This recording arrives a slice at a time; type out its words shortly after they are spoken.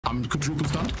I'm quadruple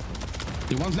stunned.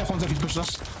 The one's left, he's pushed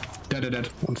us. Dead. Got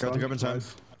the grab inside.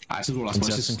 This is all us,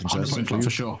 boys. This is 100% club for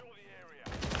sure.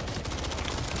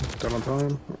 Done on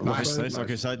time. Nice.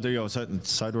 Okay, side door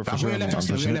for sure. We're left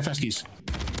Eskies.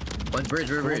 One's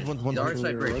bridge. Our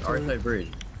side bridge.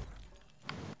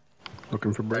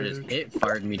 Looking for bridge. It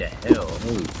fired me to hell.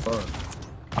 Holy fuck.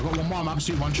 I got one more. I'm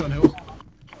absolute one shot hill.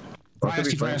 I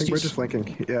think bridge is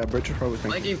flanking. Yeah, bridge is probably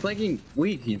flanking. Flanking.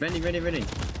 Weak. He's vending.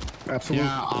 Absolutely.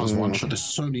 Yeah, I was one shot. There's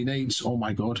so many nades. Oh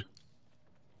my god.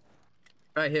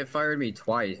 Fired me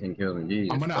twice and killed him.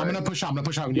 Jesus I'm gonna push out.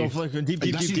 With Yo, you. flank, deep.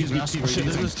 Shit,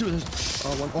 there's two.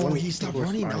 Oh, he stopped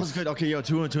running. That was good. Okay, yo,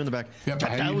 two in the back. Yep,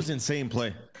 that was insane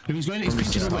play. He's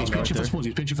pinching away. He's pinching for spawns.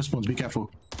 He's pinching for spawns. Be careful.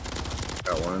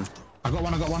 Got one. I got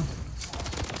one. I got both.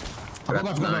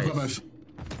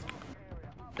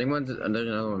 I think there's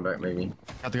another one back, maybe.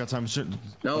 Got time. Shit.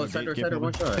 No, center,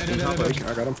 one shot. Dead. I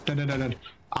got him. Dead.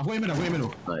 I've got him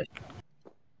middle. Nice.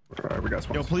 Alright, we got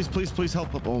spawns. Yo, please help.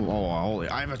 Oh,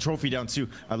 I have a trophy down too.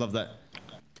 I love that.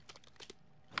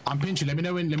 I'm pinching. Let me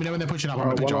know when they're pushing up.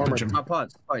 I'm gonna pinch him.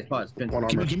 Pods.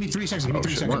 Give me 3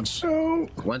 seconds.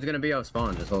 One's gonna be off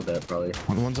spawn. Just hold that, probably.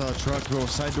 One's truck. Go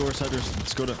side door.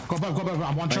 Let's go to. Go above.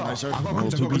 I'm one shot. Nice, I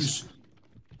got cruise.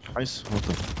 Nice. What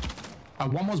the?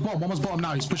 One was bottom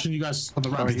now. He's pushing you guys on the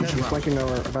ramp. He's flanking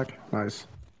our back. Nice.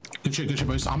 Good shit,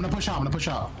 boys. I'm gonna push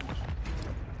out.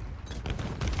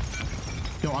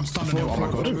 Yo, I'm stunned. Oh my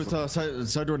god.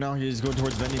 Side door now. He's going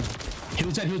towards vending. He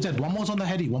was dead. One was on the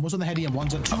heady, and one's on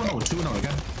 2-0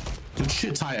 again. Good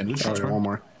shit, Titan. Good shots, bro. One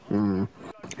more.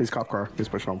 He's cop car. He's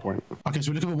pushing on point. Okay,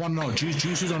 so we're looking for 1-0.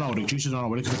 Juice is on hold. We're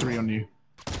looking for 3 on you.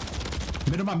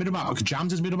 Middle map. Okay,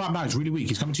 Jams is middle map now. It's really weak.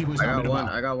 He's coming to you, boys.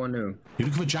 I got one new. You're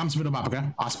looking for Jams middle map, okay?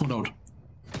 I spawned hold.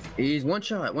 He's one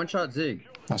shot Zig.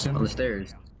 That's him. On the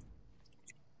stairs.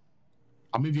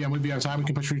 I'll move you outside. We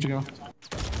can push 3 to go.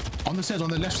 On the stairs, on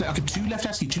the left side. Okay, 2 left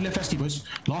ST, boys.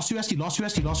 Last two ST. I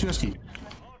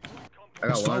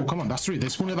got one. Come on, that's 3. They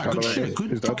spawned back. Good shit.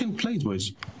 Good fucking plays,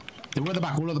 boys. They were at the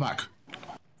back, all at the back.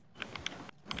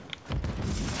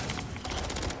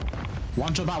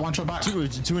 One shot back. Two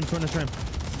in front of tram.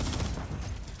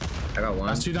 I got one.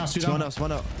 That's 2 down.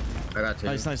 One out. I got 2.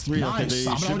 Nice. 3. Nice. Okay,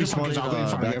 I'm gonna hold you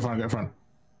front.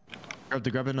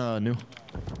 Grabbing new.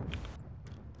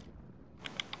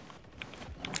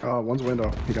 One's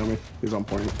window. He got me. He's on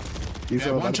point. He's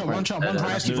one shot. One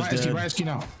right ST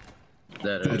now.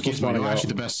 Good kids, man. You're actually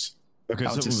the best. Okay,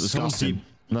 someone's deep.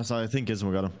 That's I think is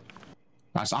we got him.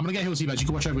 Nice. I'm gonna get hill C-Badge. You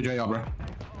can watch over JR, bro.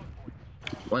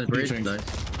 One's bridge. Nice.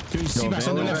 Dude, C-Badge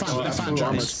on the left hand.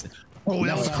 Oh,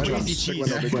 that was crazy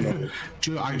cheese.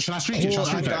 Should I streak it?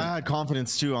 I had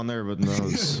confidence too on there, but no,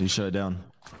 he shut it down.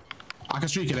 I can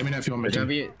streak it. Let me know if you want me to.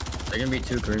 They're gonna be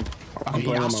 2 crew.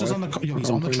 Okay, Asta's on the. Yo, he's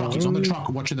on the truck.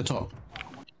 Watching the top.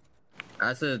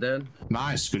 Asta is dead.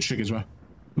 Nice, good shit as well.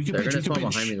 We can They're pinch. gonna spawn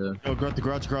behind me though. Yo, the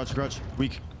garage.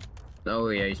 Weak. Oh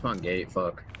yeah, he spawned gate.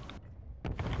 Fuck.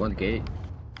 One gate.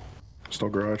 Still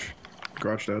garage.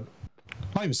 Garage dead. I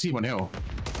don't even see one hill.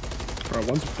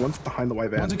 One's behind the white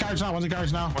van. One's in garage now.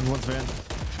 One's van.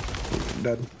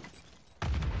 Dead.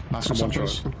 That's one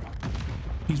shot.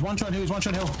 He's one shot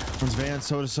hill. One's van.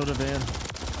 Soda van.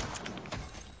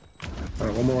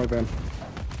 Alright, one more white van.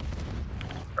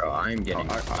 Bro, I'm getting.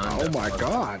 Oh my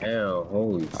god. Hell,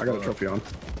 holy. I got a trophy on.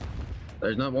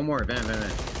 There's not one more van. I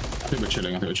think we're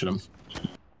chilling.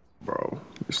 Bro,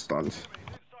 you're stunned.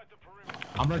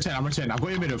 I'm rotating. I've got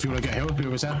your middle if you want to get hill.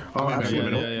 Who was that? Oh,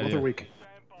 absolutely. Yeah.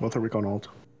 Both are weak on hold.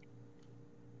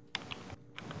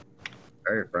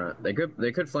 Alright, front. They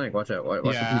could flank. Watch out. Watch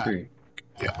the P3.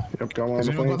 Yeah. Yep, got one on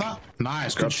the flank. Got that?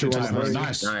 Nice, good shit time.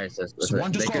 Nice. So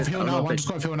one just got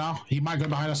off hill now. He might go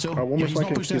behind us still. One more he's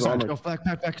not pushed this side. Go back,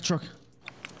 truck.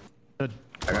 Good.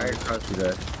 I got your cross you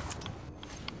there.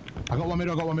 I got one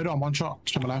middle. I'm one shot.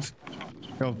 Still alive.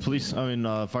 Yo, police. I mean,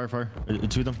 fire. 2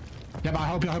 of them. Yeah, but I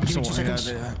hope you give me 2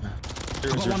 seconds.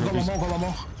 Got one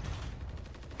more.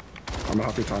 I'm a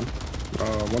happy time.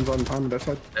 One's on time on that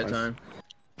side. That time.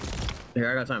 Here,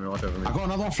 I got time to watch over me. I got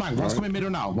another one flank. One's coming middle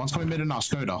now.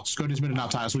 Skoda's middle now.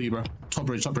 Ty, I saw you, bro. Top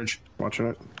bridge. Watching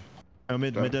it. Oh,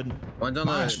 mid dead. One's on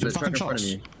the truck in front of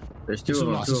me. There's 2 of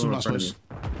them. 2 of them in front of me.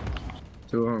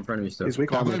 2 of them in front of me still. He's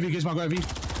weak on me. I'll go over you.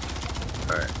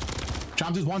 Alright.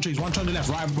 Jams is one shot. He's one shot on the left.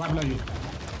 Right below you.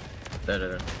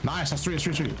 There. Nice. That's 3. That's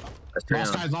 3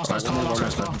 Last guy's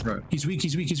car. He's weak.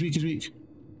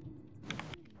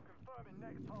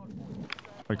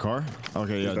 My car?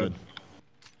 Okay, yeah, dead.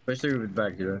 Push through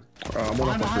back here. I'm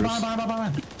behind.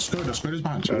 Skoda's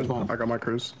behind. I got my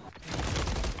cruise.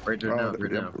 Right there now.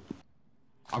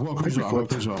 I've got a cruise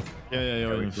well.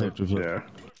 Yeah.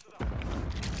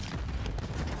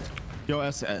 Yo,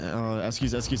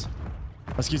 Eski's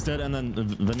dead, and then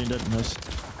Vending dead. Nice.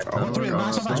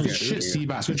 Good shit,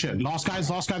 Seabass. Good shit. Last guys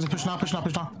are pushing out.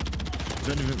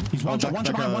 He's one shot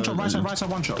behind, right side,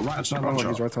 one shot.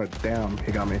 He's right side. Damn,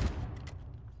 he got me.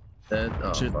 Dead.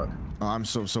 Oh, shit. fuck. Oh, I'm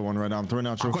so one right now. I'm throwing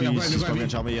out trophies. He's probably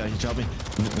gonna chop me. Yeah, he chopped me.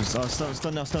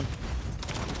 Stun now.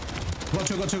 Got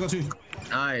two.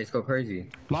 Nice, go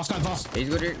crazy. Last guy, last. He's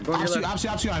going to your left.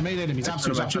 Absolutely. I made enemies.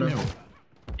 Absolutely hill.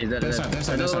 He's dead.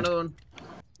 Another one.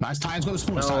 Nice. Titan's got the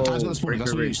spawn. That's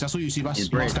what you see,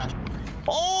 Bass. Last guy.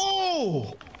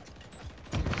 Oh!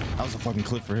 That was a fucking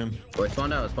clip for him. Boy,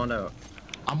 spawned out.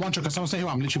 I'm one shot. Can someone stay here?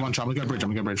 I'm literally one shot. I'm gonna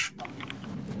go bridge.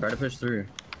 Try to push through.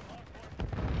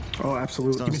 Oh,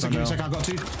 absolutely. Give me a second. I got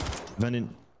two. Vending.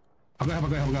 I'm gonna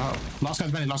help. Last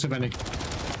guy's vending.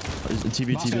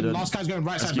 TB. Last guy's going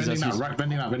right side.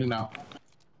 Vending now.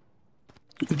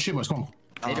 Good shit, boys. Come on.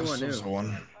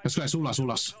 Let's go. It's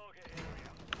all us.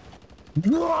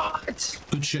 What?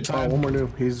 Good shit, Oh, time. one more new.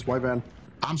 He's white van.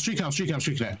 I'm streaking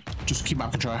it. Just keep my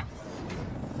control.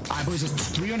 Alright, boys, there's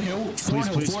 3 on hill, 4 on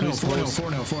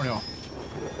hill.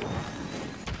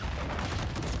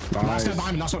 Nice. Last guy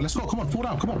behind me, last one. Let's go, come on, fall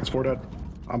down, come on. It's 4 dead.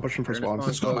 I'm pushing for spawns.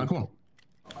 Let's go, man, come on.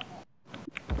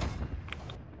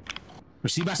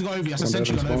 Receive back to go over you, that's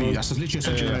essentially gone over you. That's literally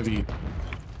essentially gone over you.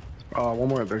 One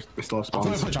more, they still have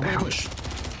spawns. I'm going to push.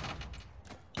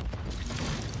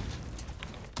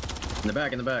 In the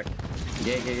back.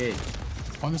 Gate.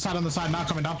 On the side, now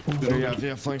coming down. All good.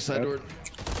 Yeah, flank side door.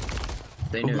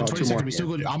 Stay near. 20 seconds, we still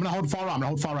good. I'm gonna hold far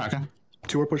right, okay?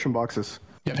 2 are pushing boxes.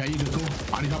 Yep, hey, you good, cool.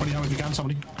 I need help if you can,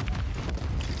 somebody.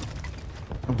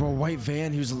 Bro, white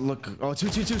van, he was oh, 2,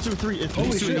 3.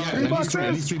 Holy shit,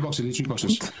 At least 3 boxes.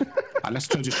 Alright, let's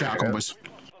close this shit out, come on, boys.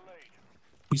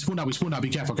 We spawned out, be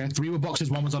careful, okay? 3 with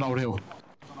boxes, 1 was on old hill.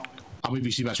 I'll move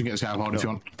you, see back, we can get this guy out of hold if you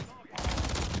want.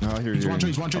 No, here. He's one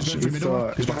trade, going through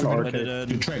middle. He's behind the arcade.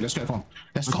 Good trade, let's go, come on.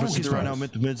 Let's go, Gizmo. Right now,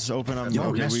 mid's open. Let's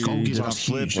go,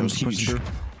 Gizmo's huge.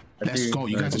 Let's go,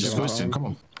 you guys are just ghosting, come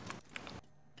on.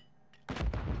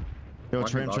 Yo,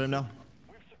 train now.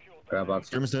 Grab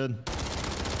box. Grim's dead.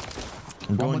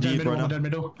 I'm going deep right now. Dead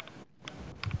middle.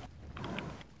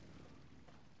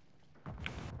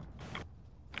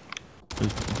 Two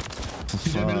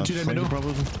dead middle.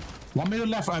 One middle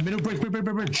left, middle bridge.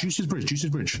 Juice's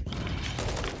bridge.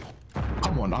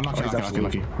 Come on, unlucky. There's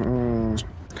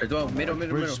one, middle.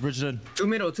 Bridge dead. 2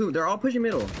 middle, 2. They're all pushing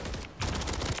middle.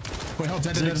 Wait, help,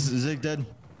 dead. Zig dead.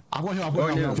 I've got hill.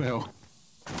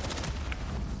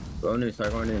 Go new,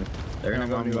 start going new. They're gonna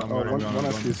go new. One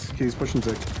S, he's pushing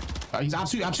Zig. He's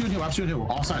absolute hill.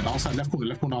 All side, left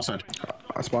corner, all side.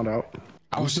 I spawned out.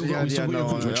 We still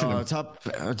got top.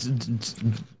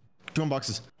 2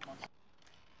 boxes.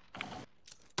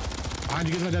 Behind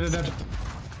you, guys, dead.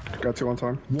 Got 2 on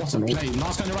time. What a play.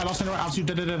 Last guy on the right,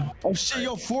 absolute dead. Oh shit,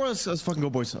 yo, 4 let's fucking go,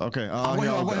 boys. Okay. I'm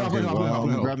I'm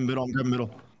grabbing middle.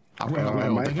 I'm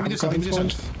going. Give me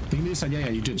this side. Yeah,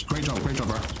 you did. Great job, bro.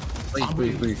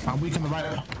 Please. I'm weak on the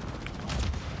right.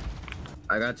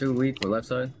 I got 2 weak on the left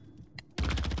side.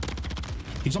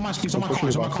 He's on my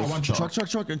car, one shot.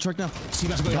 Truck now. See,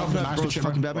 that's good. Nice, good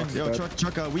fucking Batman. Yo,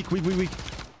 truck, weak.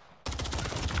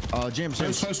 James.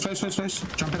 Close.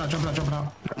 Jumping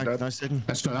out. Nice taking.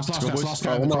 Let's go. That's last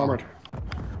guy. One more armored.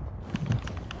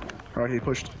 Alright, he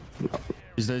pushed.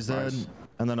 He's dead.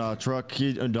 And then truck,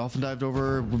 he dolphin dived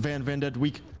over. Van dead,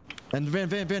 weak. And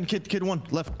van, kid 1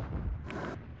 left.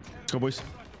 Let's go, boys.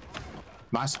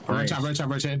 Nice.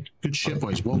 Rotate. Good shit,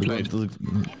 boys. Well played.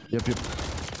 Yep.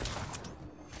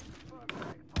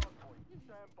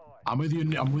 I'm with you.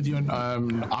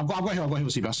 I've got hill,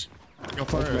 Seabass. Go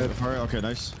fire. Okay,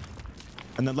 nice.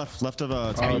 And then left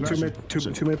of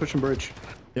 2 mid pushing bridge.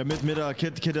 Yeah, mid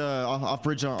kid off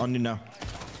bridge on you now.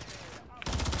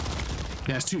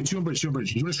 Yeah, it's 2 on bridge. You want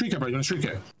to streak it, bro? Yeah.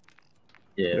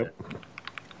 Yep.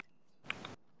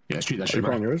 Yeah, streak that shit,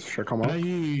 bro. Yours? Should I come up?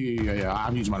 Yeah,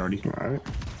 I've used mine already. Alright.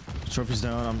 Trophy's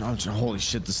down. I'm holy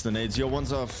shit, this the nades. Yo,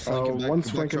 one's flanking back. One's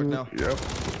flanking now. Yep.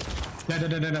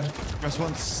 Dead. Press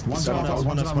one's out.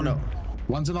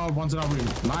 One's in our room.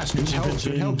 Nice, good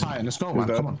help, Titan. Let's go, man.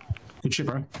 Come on. Good shit,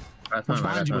 bro.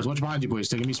 Watch behind you, boys.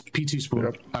 Taking me P2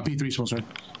 spawn. P3 spawn, sorry.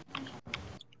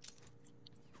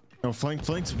 No,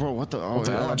 flanks, bro. What the? Oh,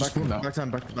 back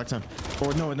time.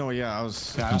 Oh, no, yeah, I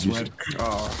was. Yeah, that's weird.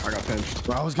 Oh, I got pinched.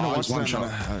 Bro, I was gonna watch one that.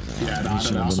 shot.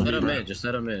 Just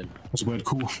set him in. That's weird,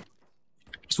 cool.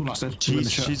 Still not dead.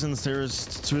 Cheese in the stairs.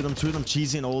 Two of them,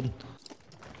 cheesy and old.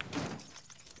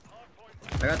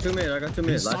 I got 2 mid. Last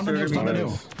 2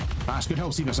 middle. Nice, good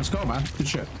help, Seabass. Let's go, man. Good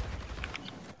shit.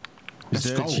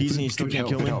 Let's go. Cheesy, he still can't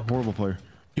kill me. Horrible player.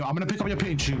 Yo, I'm gonna pick up your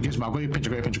pinch, Gizmo. I'll go your pinch,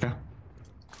 okay?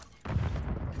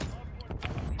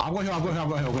 I'll go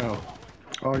here.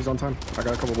 Oh, he's on time. I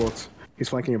got a couple bullets. He's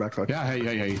flanking your backside. Yeah,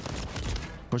 hey.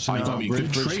 Pushing out.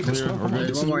 Good trade. Let's go. Come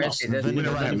on, One more SK. win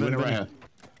it right here.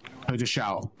 No, just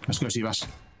shout. Let's go, Seabass.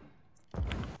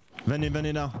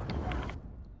 Vending now.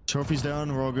 Trophies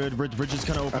down. We're all good. Bridge is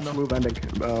kind of open. Absolute vending.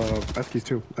 Eskies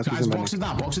too. Guys, boxes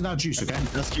down. Juice, okay?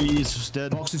 Eskies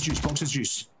dead. Boxes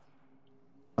juice.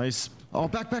 Nice. Oh,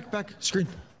 back. Screen.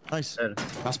 Nice.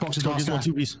 That's boxes last guy.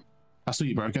 That's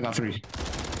you, bro. Get that 3.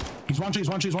 He's one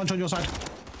on your side.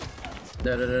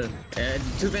 Dead. And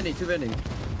two vending.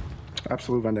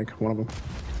 Absolute vending. One of them.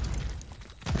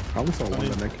 I only saw one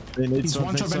vending. He's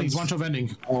one shot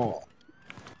vending. Oh.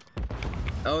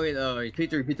 Oh wait,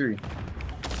 P3.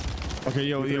 Okay,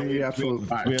 yo,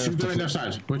 Absolute. Alright, 2 going left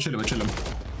side. We're chilling.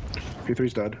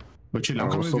 P3's dead. We're chilling. I'm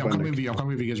coming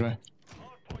with you, guys, man.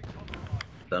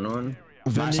 Done one.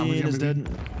 Vending is dead.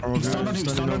 He's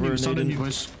stunned on you,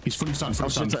 boys. He's fully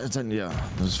stunned. Yeah,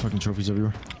 there's fucking trophies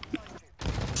everywhere.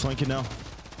 Flanking now.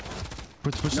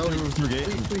 Push through gate.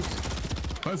 Please.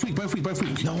 Both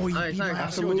weak. No, Nice.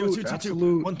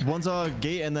 Absolute. One's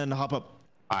gate and then hop up.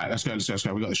 Alright, let's go.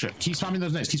 We got this shit. Keep spamming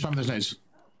those nades.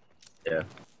 Yeah.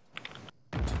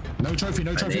 No trophy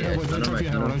in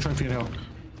hill.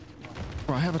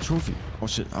 Bro, I have a trophy. Oh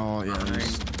shit. Oh yeah. Oh no.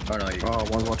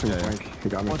 One's watching the flank. He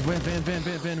got me.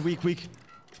 Van, weak.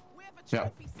 Yeah.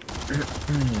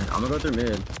 I'm gonna go through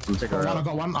mid. I'm taking her I out.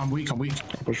 got one. I'm weak.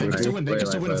 They can still win. They can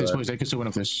still win of this, boys.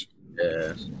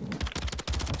 Yeah.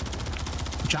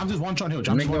 Jams is one shot hill.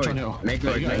 There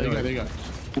you go.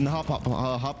 In the hop.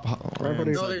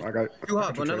 Everybody, No, I got two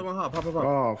hop. Another one hop. Hop.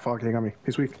 Oh fuck, he got me.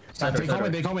 He's weak.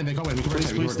 They come in. We can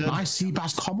rotate. Nice,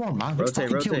 Seabass. Come on, man. Let's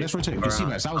rotate. Let's rotate. Good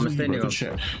Seabass. That was really good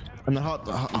shit. And the hop.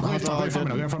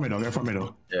 Go from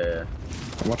middle. Yeah.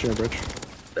 I'm watching a bridge.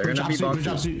 They're gonna be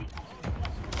boxing.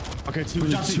 Okay, two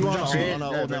on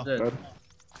old now. Dead.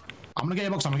 I'm gonna get a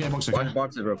box. Okay? Watch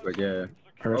boxes real quick. Yeah.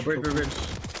 Oh, bridge.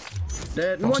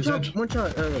 Dead. One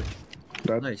shot.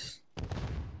 Dead. Nice.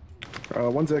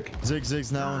 One Zig.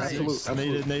 Zig's now. Nice.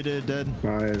 Naded, dead.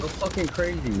 Nice. Go fucking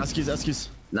crazy. Eskies.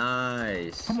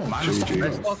 Nice. Come on, man.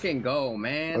 Let's fucking go,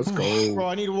 man. Let's go. Bro,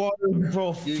 I need water,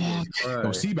 bro. Fuck. No,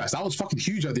 Seabass, that was fucking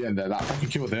huge at the end there. That fucking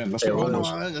kill at the end. Let's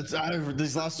go.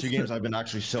 These last 2 games I've been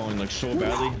actually selling like so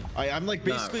badly. I'm like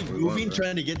basically moving,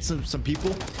 trying to get some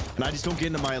people, and I just don't get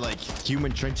into my like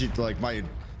human trenches, like my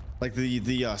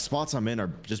the spots I'm in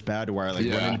are just bad where I like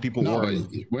run into people or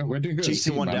we're doing good.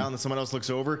 chasing one down and someone else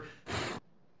looks over.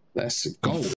 Let's go.